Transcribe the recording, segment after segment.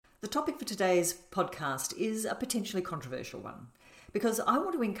The topic for today's podcast is a potentially controversial one because I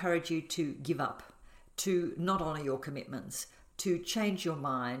want to encourage you to give up, to not honour your commitments, to change your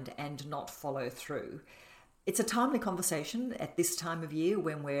mind and not follow through. It's a timely conversation at this time of year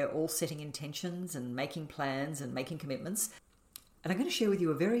when we're all setting intentions and making plans and making commitments. And I'm going to share with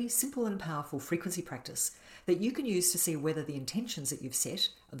you a very simple and powerful frequency practice that you can use to see whether the intentions that you've set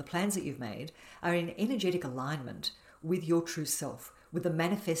and the plans that you've made are in energetic alignment with your true self, with the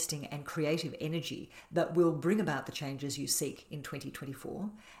manifesting and creative energy that will bring about the changes you seek in 2024.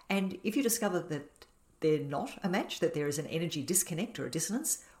 And if you discover that they're not a match, that there is an energy disconnect or a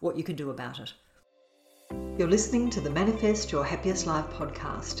dissonance, what you can do about it. You're listening to the Manifest Your Happiest Life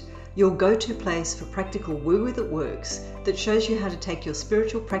podcast, your go-to place for practical woo-woo that works, that shows you how to take your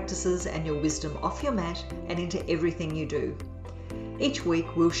spiritual practices and your wisdom off your mat and into everything you do. Each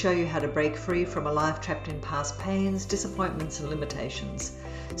week, we'll show you how to break free from a life trapped in past pains, disappointments, and limitations,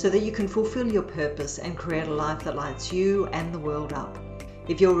 so that you can fulfill your purpose and create a life that lights you and the world up.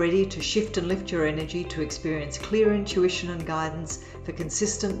 If you're ready to shift and lift your energy to experience clear intuition and guidance for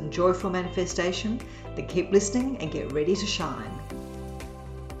consistent and joyful manifestation, then keep listening and get ready to shine.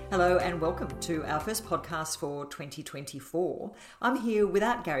 Hello and welcome to our first podcast for 2024. I'm here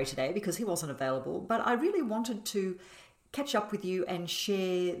without Gary today because he wasn't available, but I really wanted to catch up with you and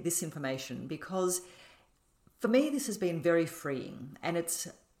share this information because for me this has been very freeing, and it's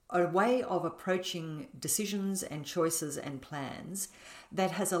a way of approaching decisions and choices and plans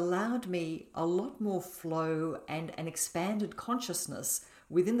that has allowed me a lot more flow and an expanded consciousness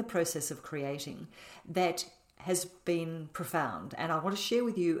within the process of creating that has been profound. And I want to share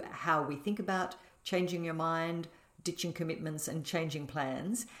with you how we think about changing your mind, ditching commitments and changing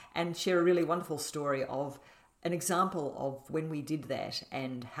plans, and share a really wonderful story of an example of when we did that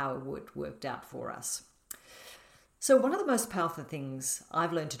and how it worked out for us. So one of the most powerful things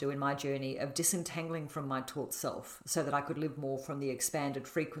I've learned to do in my journey of disentangling from my taught self so that I could live more from the expanded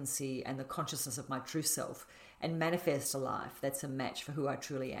frequency and the consciousness of my true self and manifest a life that's a match for who I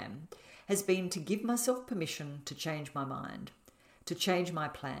truly am has been to give myself permission to change my mind, to change my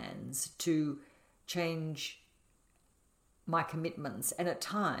plans, to change my commitments, and at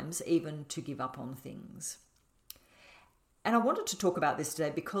times even to give up on things. And I wanted to talk about this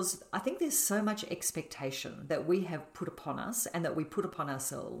today because I think there's so much expectation that we have put upon us and that we put upon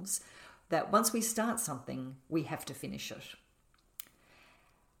ourselves that once we start something, we have to finish it.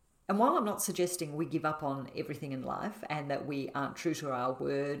 And while I'm not suggesting we give up on everything in life and that we aren't true to our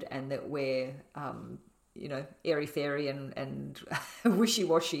word and that we're, airy-fairy and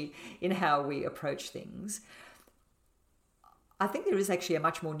wishy-washy in how we approach things, I think there is actually a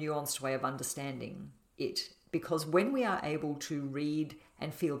much more nuanced way of understanding it. Because when we are able to read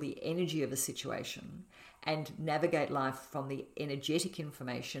and feel the energy of a situation and navigate life from the energetic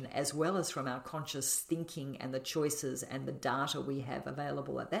information as well as from our conscious thinking and the choices and the data we have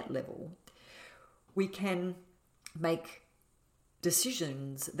available at that level, we can make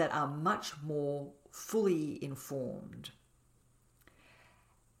decisions that are much more fully informed.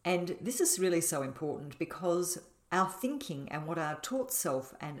 And this is really so important because our thinking and what our taught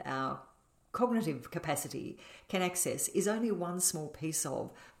self and our cognitive capacity can access is only one small piece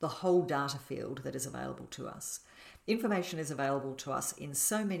of the whole data field that is available to us. Information is available to us in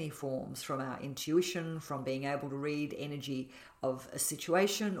so many forms, from our intuition, from being able to read energy of a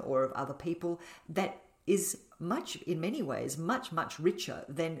situation or of other people, that is in many ways, much richer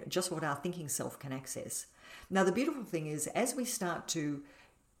than just what our thinking self can access. Now, the beautiful thing is, as we start to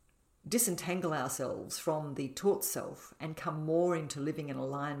disentangle ourselves from the taught self and come more into living in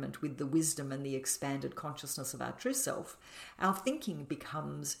alignment with the wisdom and the expanded consciousness of our true self, our thinking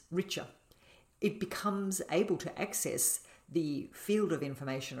becomes richer. It becomes able to access the field of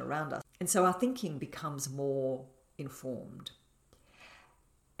information around us. And so our thinking becomes more informed.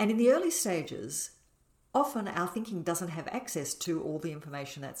 And in the early stages, often our thinking doesn't have access to all the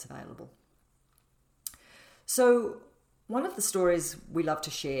information that's available. So one of the stories we love to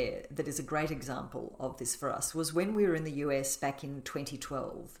share that is a great example of this for us was when we were in the US back in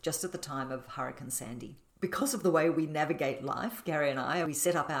 2012, just at the time of Hurricane Sandy. Because of the way we navigate life, Gary and I, we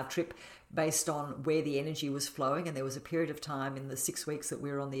set up our trip based on where the energy was flowing, and there was a period of time in the 6 weeks that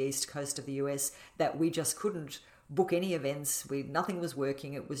we were on the east coast of the US that we just couldn't book any events. Nothing was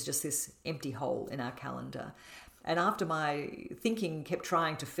working. It was just this empty hole in our calendar. And after my thinking kept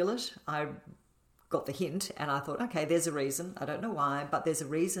trying to fill it, I got the hint and I thought, okay, there's a reason. I don't know why, but there's a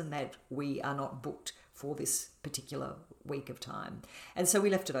reason that we are not booked for this particular week of time. And so we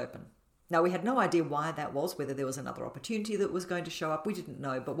left it open. Now, we had no idea why that was, whether there was another opportunity that was going to show up. We didn't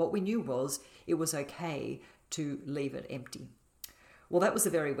know, but what we knew was it was okay to leave it empty. Well, that was the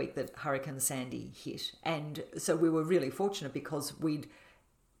very week that Hurricane Sandy hit. And so we were really fortunate because we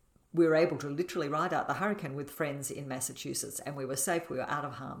were able to literally ride out the hurricane with friends in Massachusetts, and we were safe, we were out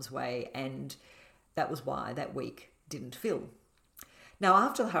of harm's way, and that was why that week didn't fill. Now,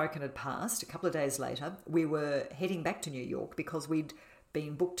 after the hurricane had passed, a couple of days later, we were heading back to New York because we'd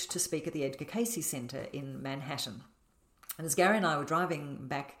been booked to speak at the Edgar Cayce Center in Manhattan. And as Gary and I were driving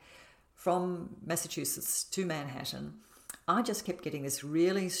back from Massachusetts to Manhattan, I just kept getting this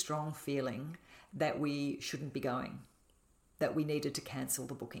really strong feeling that we shouldn't be going, that we needed to cancel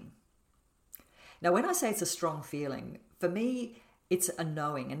the booking. Now, when I say it's a strong feeling, for me, it's a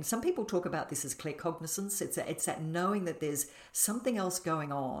knowing. And some people talk about this as claircognizance. It's that knowing that there's something else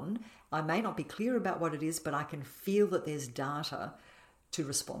going on. I may not be clear about what it is, but I can feel that there's data to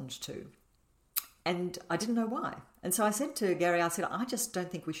respond to. And I didn't know why. And so I said to Gary, I just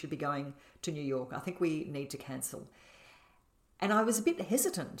don't think we should be going to New York. I think we need to cancel. And I was a bit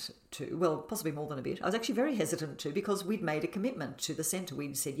hesitant to, well, possibly more than a bit. I was actually very hesitant to, because we'd made a commitment to the centre.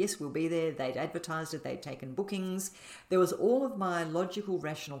 We'd said, yes, we'll be there. They'd advertised it. They'd taken bookings. There was all of my logical,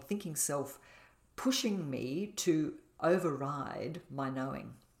 rational thinking self pushing me to override my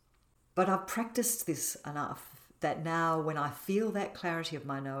knowing. But I've practiced this enough that now when I feel that clarity of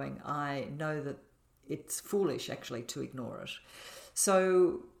my knowing, I know that it's foolish actually to ignore it.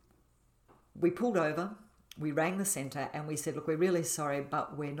 So we pulled over. We rang the centre and we said, look, we're really sorry,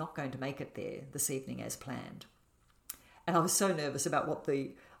 but we're not going to make it there this evening as planned. And I was so nervous about what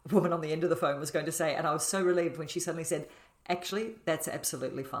the woman on the end of the phone was going to say. And I was so relieved when she suddenly said, actually, that's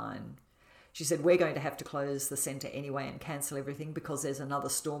absolutely fine. She said, we're going to have to close the centre anyway and cancel everything because there's another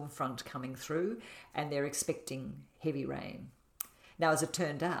storm front coming through and they're expecting heavy rain. Now, as it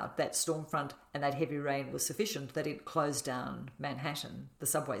turned out, that storm front and that heavy rain was sufficient that it closed down Manhattan. The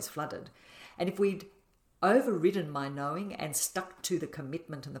subways flooded. And if we'd overridden my knowing and stuck to the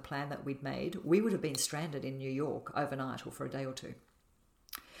commitment and the plan that we'd made, we would have been stranded in New York overnight or for a day or two.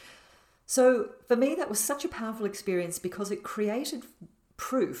 So for me, that was such a powerful experience because it created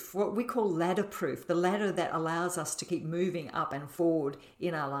proof, what we call ladder proof, the ladder that allows us to keep moving up and forward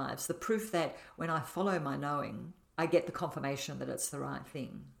in our lives, the proof that when I follow my knowing, I get the confirmation that it's the right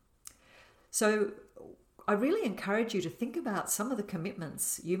thing. So I really encourage you to think about some of the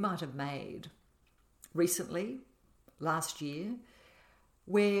commitments you might have made recently, last year,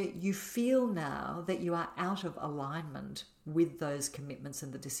 where you feel now that you are out of alignment with those commitments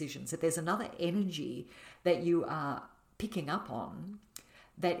and the decisions, that there's another energy that you are picking up on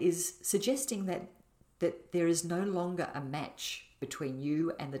that is suggesting that there is no longer a match between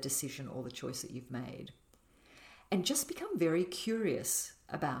you and the decision or the choice that you've made. And just become very curious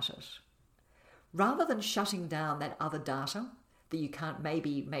about it. Rather than shutting down that other data that you can't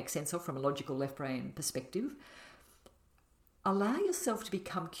maybe make sense of from a logical left brain perspective, allow yourself to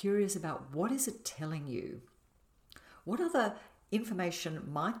become curious about what is it telling you? What other information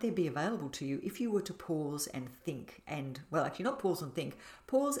might there be available to you if you were to pause and think and, well, actually not pause and think,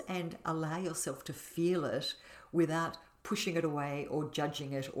 pause and allow yourself to feel it without pushing it away or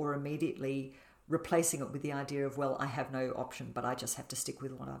judging it or immediately replacing it with the idea of, well, I have no option, but I just have to stick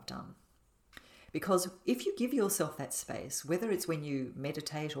with what I've done. Because if you give yourself that space, whether it's when you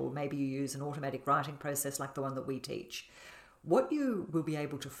meditate or maybe you use an automatic writing process like the one that we teach, what you will be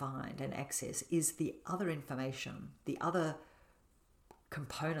able to find and access is the other information, the other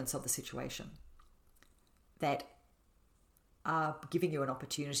components of the situation that are giving you an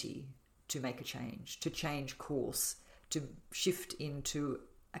opportunity to make a change, to change course, to shift into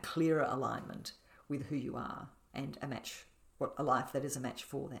a clearer alignment with who you are and a life that is a match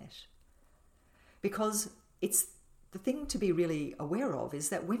for that. Because it's the thing to be really aware of is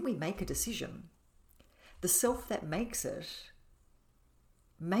that when we make a decision, the self that makes it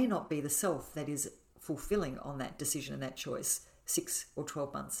may not be the self that is fulfilling on that decision and that choice 6 or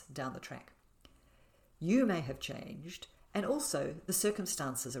 12 months down the track. You may have changed, and also the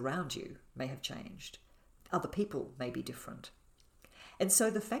circumstances around you may have changed. Other people may be different. And so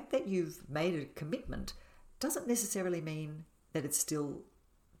the fact that you've made a commitment doesn't necessarily mean that it's still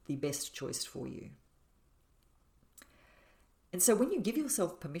the best choice for you. And so when you give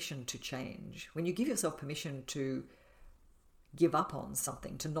yourself permission to change, when you give yourself permission to give up on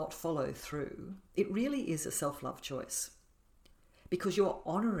something, to not follow through, it really is a self-love choice because you're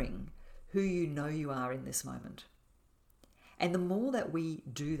honouring who you know you are in this moment. And the more that we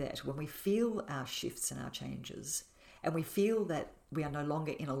do that, when we feel our shifts and our changes, and we feel that we are no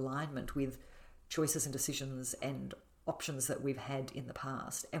longer in alignment with choices and decisions and options that we've had in the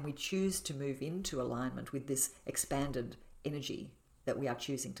past, and we choose to move into alignment with this expanded energy that we are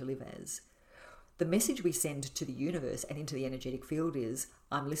choosing to live as, The message we send to the universe and into the energetic field is,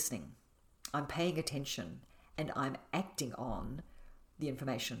 I'm listening, I'm paying attention, and I'm acting on the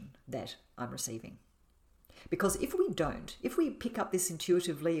information that I'm receiving. Because if we don't, if we pick up this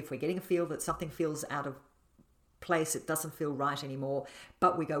intuitively, if we're getting a feel that something feels out of place, it doesn't feel right anymore,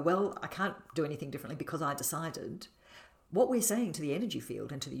 but we go, well, I can't do anything differently because I decided, what we're saying to the energy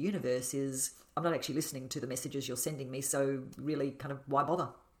field and to the universe is, I'm not actually listening to the messages you're sending me, so really kind of why bother?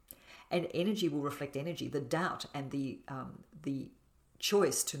 And energy will reflect energy. The doubt and the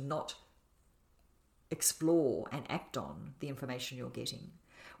choice to not explore and act on the information you're getting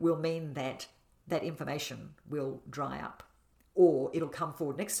will mean that that information will dry up, or it'll come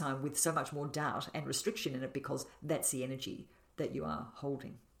forward next time with so much more doubt and restriction in it because that's the energy that you are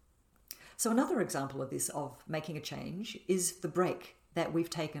holding. So another example of this, of making a change, is the break that we've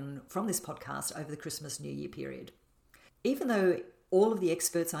taken from this podcast over the Christmas New Year period. Even though all of the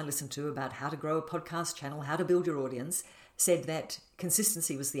experts I listened to about how to grow a podcast channel, how to build your audience, said that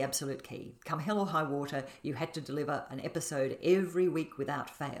consistency was the absolute key. Come hell or high water, you had to deliver an episode every week without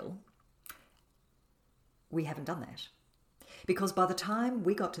fail. We haven't done that. Because by the time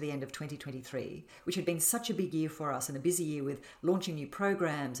we got to the end of 2023, which had been such a big year for us and a busy year with launching new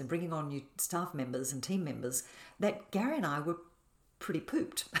programs and bringing on new staff members and team members, that Gary and I were pretty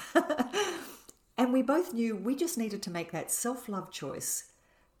pooped. And we both knew we just needed to make that self-love choice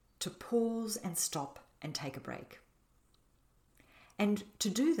to pause and stop and take a break. And to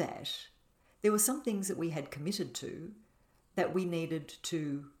do that, there were some things that we had committed to that we needed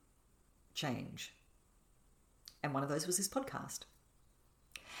to change. And one of those was this podcast.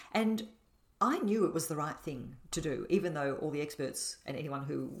 And I knew it was the right thing to do, even though all the experts and anyone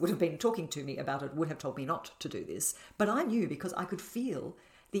who would have been talking to me about it would have told me not to do this. But I knew because I could feel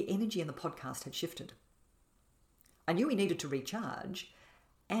the energy in the podcast had shifted. I knew we needed to recharge,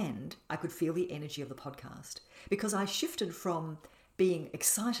 and I could feel the energy of the podcast because I shifted from being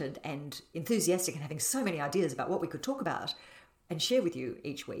excited and enthusiastic and having so many ideas about what we could talk about and share with you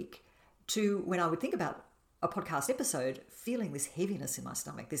each week to when I would think about a podcast episode, feeling this heaviness in my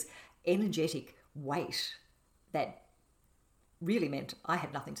stomach, this energetic weight that really meant I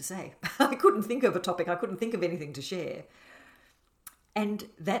had nothing to say. I couldn't think of a topic. I couldn't think of anything to share. And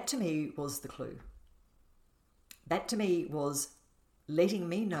that to me was the clue. That to me was letting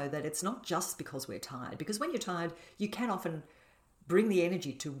me know that it's not just because we're tired. Because when you're tired, you can often bring the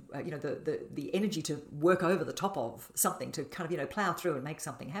energy to, the energy to work over the top of something, to kind of, plow through and make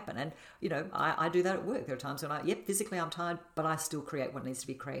something happen. And, I do that at work. There are times when physically I'm tired, but I still create what needs to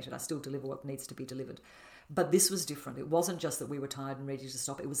be created. I still deliver what needs to be delivered. But this was different. It wasn't just that we were tired and ready to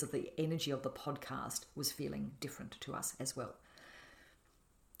stop. It was that the energy of the podcast was feeling different to us as well.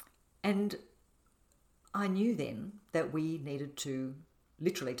 And I knew then that we needed to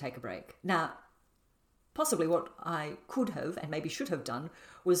literally take a break. Now, possibly what I could have and maybe should have done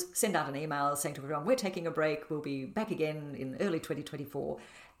was send out an email saying to everyone, we're taking a break, we'll be back again in early 2024.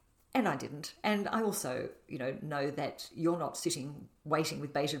 And I didn't. And I also, know that you're not sitting waiting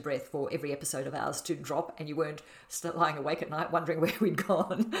with bated breath for every episode of ours to drop, and you weren't lying awake at night wondering where we'd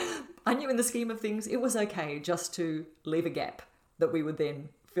gone. I knew in the scheme of things it was okay just to leave a gap that we would then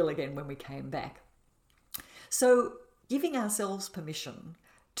fill again when we came back. So giving ourselves permission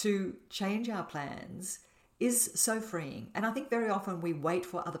to change our plans is so freeing. And I think very often we wait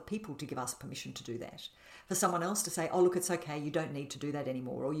for other people to give us permission to do that. For someone else to say, oh, look, it's okay, you don't need to do that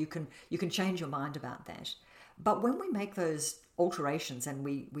anymore, or you can change your mind about that. But when we make those alterations and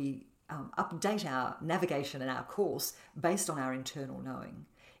we update our navigation and our course based on our internal knowing,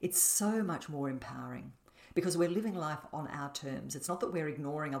 it's so much more empowering. Because we're living life on our terms. It's not that we're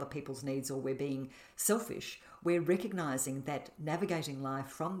ignoring other people's needs or we're being selfish. We're recognizing that navigating life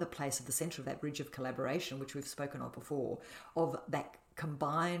from the place of the center of that bridge of collaboration, which we've spoken of before, of that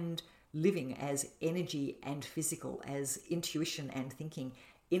combined living as energy and physical, as intuition and thinking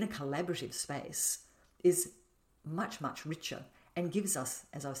in a collaborative space, is much, much richer and gives us,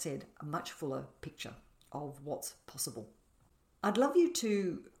 as I've said, a much fuller picture of what's possible. I'd love you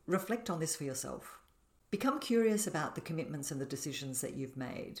to reflect on this for yourself. Become curious about the commitments and the decisions that you've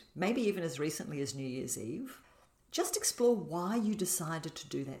made, maybe even as recently as New Year's Eve. Just explore why you decided to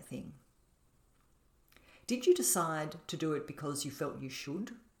do that thing. Did you decide to do it because you felt you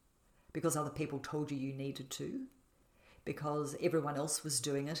should? Because other people told you you needed to? Because everyone else was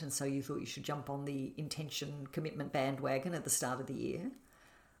doing it and so you thought you should jump on the intention commitment bandwagon at the start of the year?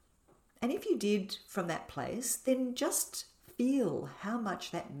 And if you did from that place, then just feel how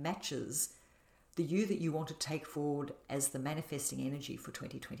much that matches the you that you want to take forward as the manifesting energy for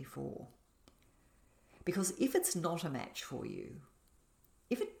 2024. Because if it's not a match for you,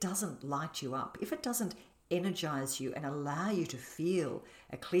 if it doesn't light you up, if it doesn't energize you and allow you to feel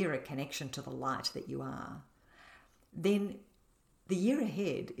a clearer connection to the light that you are, then the year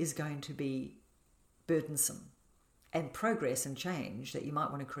ahead is going to be burdensome. And progress and change that you might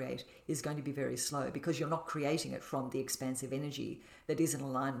want to create is going to be very slow because you're not creating it from the expansive energy that is in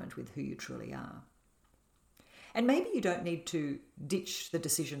alignment with who you truly are. And maybe you don't need to ditch the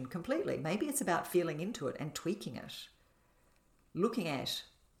decision completely. Maybe it's about feeling into it and tweaking it, looking at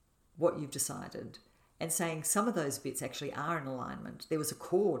what you've decided and saying some of those bits actually are in alignment. There was a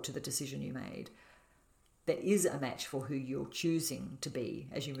core to the decision you made that is a match for who you're choosing to be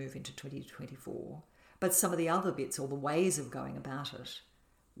as you move into 2024. But some of the other bits or the ways of going about it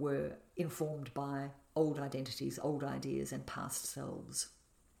were informed by old identities, old ideas, and past selves.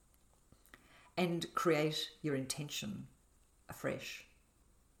 And create your intention afresh.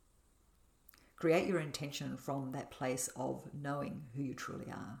 Create your intention from that place of knowing who you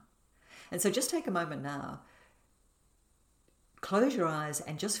truly are. And so just take a moment now, close your eyes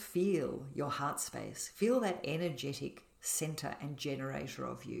and just feel your heart space. Feel that energetic center and generator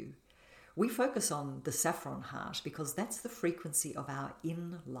of you. We focus on the saffron heart because that's the frequency of our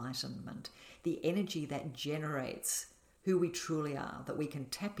enlightenment, the energy that generates who we truly are, that we can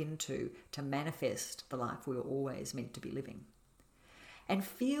tap into to manifest the life we were always meant to be living. And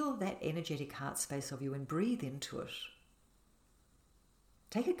feel that energetic heart space of you and breathe into it.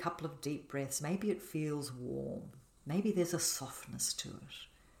 Take a couple of deep breaths. Maybe it feels warm. Maybe there's a softness to it.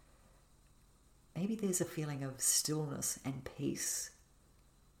 Maybe there's a feeling of stillness and peace,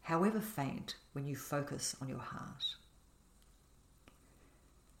 however faint, when you focus on your heart.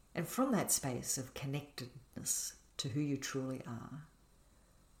 And from that space of connectedness to who you truly are,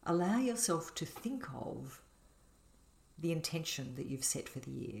 allow yourself to think of the intention that you've set for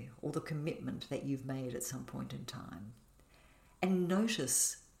the year or the commitment that you've made at some point in time. And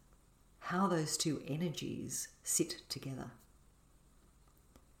notice how those two energies sit together.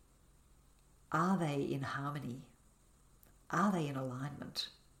 Are they in harmony? Are they in alignment?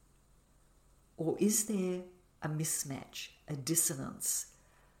 Or is there a mismatch, a dissonance,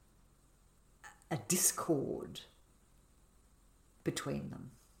 a discord between them?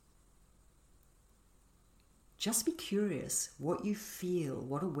 Just be curious what you feel,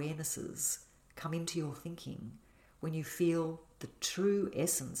 what awarenesses come into your thinking when you feel the true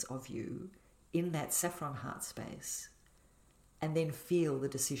essence of you in that saffron heart space, and then feel the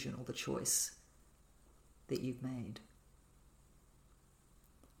decision or the choice that you've made.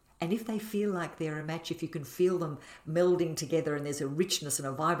 And if they feel like they're a match, if you can feel them melding together and there's a richness and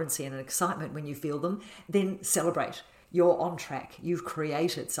a vibrancy and an excitement when you feel them, then celebrate. You're on track. You've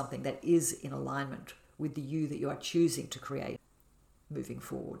created something that is in alignment with the you that you are choosing to create moving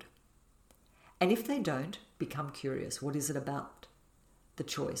forward. And if they don't, become curious. What is it about the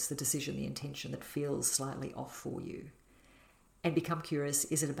choice, the decision, the intention that feels slightly off for you? And become curious,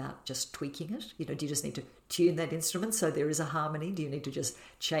 is it about just tweaking it? Do you just need to tune that instrument so there is a harmony? Do you need to just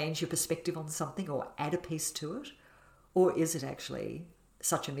change your perspective on something or add a piece to it? Or is it actually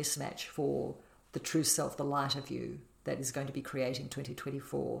such a mismatch for the true self, the light of you that is going to be creating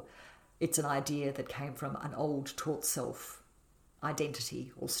 2024? It's an idea that came from an old taught self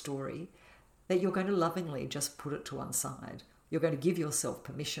identity or story that you're going to lovingly just put it to one side. You're going to give yourself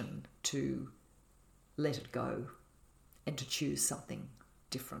permission to let it go and to choose something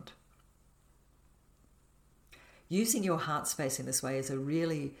different. Using your heart space in this way is a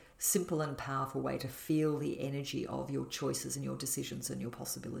really simple and powerful way to feel the energy of your choices and your decisions and your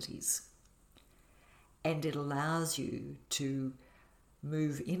possibilities. And it allows you to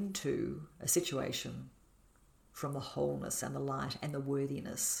move into a situation from the wholeness and the light and the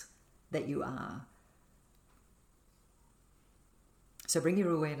worthiness that you are. So bring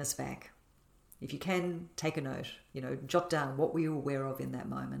your awareness back. If you can, take a note, jot down what were you aware of in that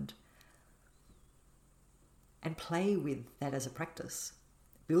moment and play with that as a practice.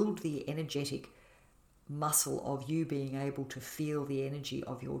 Build the energetic muscle of you being able to feel the energy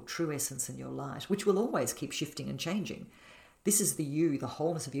of your true essence and your light, which will always keep shifting and changing. This is the you, the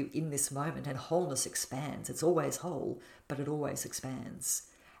wholeness of you in this moment, and wholeness expands. It's always whole, but it always expands.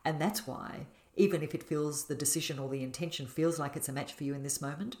 And that's why, even if it feels the decision or the intention feels like it's a match for you in this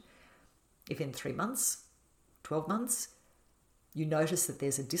moment, if in 3 months, 12 months, you notice that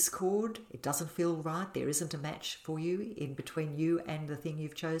there's a discord, it doesn't feel right, there isn't a match for you in between you and the thing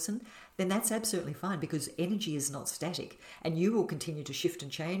you've chosen, then that's absolutely fine, because energy is not static and you will continue to shift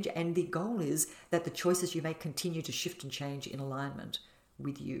and change. And the goal is that the choices you make continue to shift and change in alignment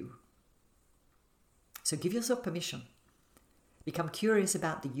with you. So give yourself permission. Become curious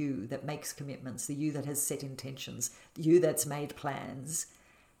about the you that makes commitments, the you that has set intentions, the you that's made plans,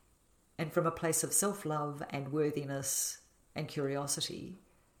 And from a place of self-love and worthiness and curiosity,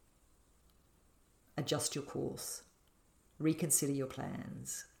 adjust your course, reconsider your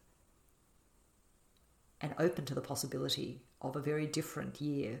plans, and open to the possibility of a very different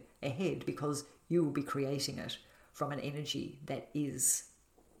year ahead, because you will be creating it from an energy that is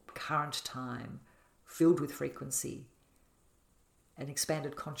current time, filled with frequency, an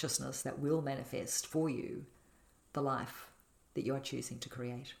expanded consciousness that will manifest for you the life that you are choosing to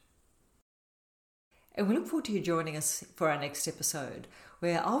create. And we look forward to you joining us for our next episode,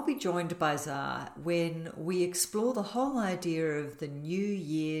 where I'll be joined by Zah when we explore the whole idea of the New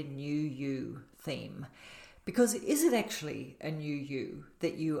Year, New You theme. Because is it actually a new you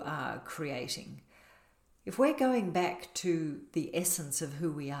that you are creating? If we're going back to the essence of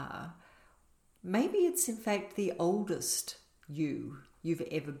who we are, maybe it's in fact the oldest you've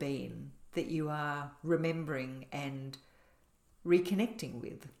ever been that you are remembering and reconnecting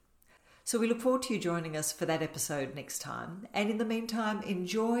with. So we look forward to you joining us for that episode next time. And in the meantime,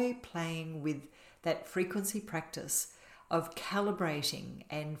 enjoy playing with that frequency practice of calibrating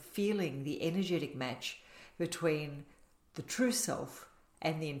and feeling the energetic match between the true self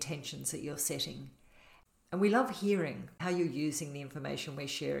and the intentions that you're setting. And we love hearing how you're using the information we're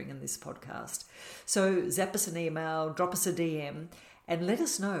sharing in this podcast. So zap us an email, drop us a DM, and let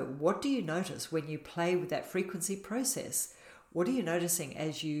us know, what do you notice when you play with that frequency process? What are you noticing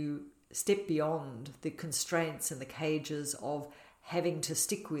as you step beyond the constraints and the cages of having to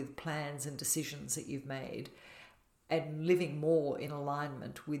stick with plans and decisions that you've made, and living more in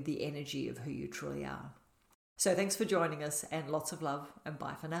alignment with the energy of who you truly are? So thanks for joining us, and lots of love, and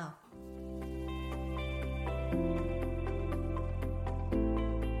bye for now.